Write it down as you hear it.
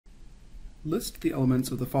List the elements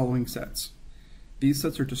of the following sets. These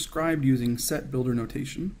sets are described using set builder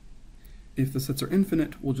notation. If the sets are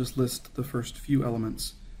infinite, we'll just list the first few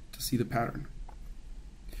elements to see the pattern.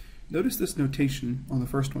 Notice this notation on the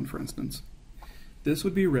first one, for instance. This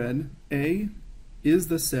would be read, A is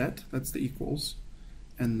the set, that's the equals,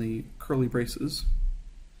 and the curly braces.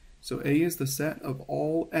 So A is the set of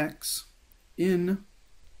all x in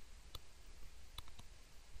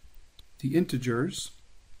the integers.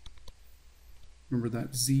 Remember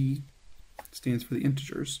that Z stands for the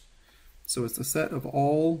integers. So it's the set of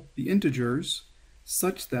all the integers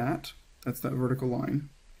such that, that's that vertical line,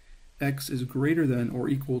 x is greater than or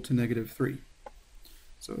equal to -3.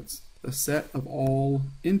 So it's the set of all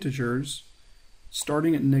integers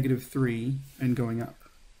starting at -3 and going up.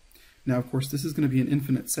 Now, of course, this is going to be an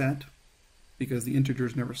infinite set because the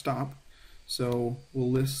integers never stop. So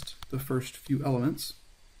we'll list the first few elements.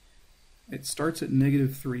 It starts at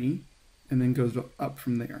 -3 and then goes up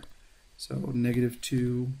from there. So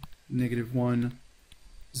 -2, -1,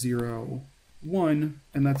 0, 1,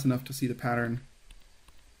 and that's enough to see the pattern.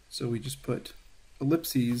 So we just put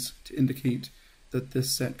ellipses to indicate that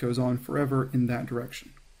this set goes on forever in that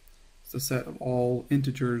direction. It's the set of all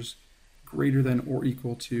integers greater than or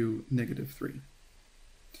equal to -3.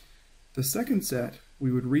 The second set,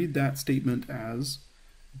 we would read that statement as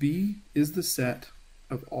B is the set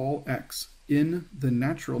of all x in the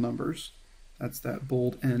natural numbers, that's that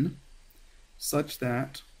bold N, such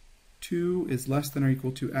that 2 is less than or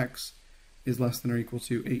equal to x is less than or equal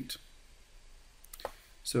to 8.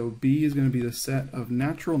 So B is going to be the set of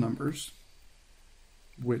natural numbers,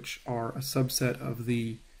 which are a subset of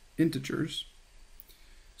the integers,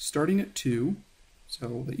 starting at 2,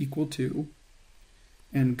 so the equal 2,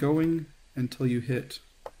 and going until you hit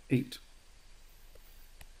 8.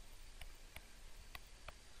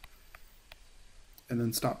 And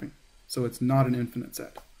then stopping. So it's not an infinite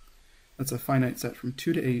set. That's a finite set from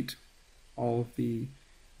 2 to 8, all of the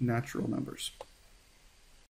natural numbers.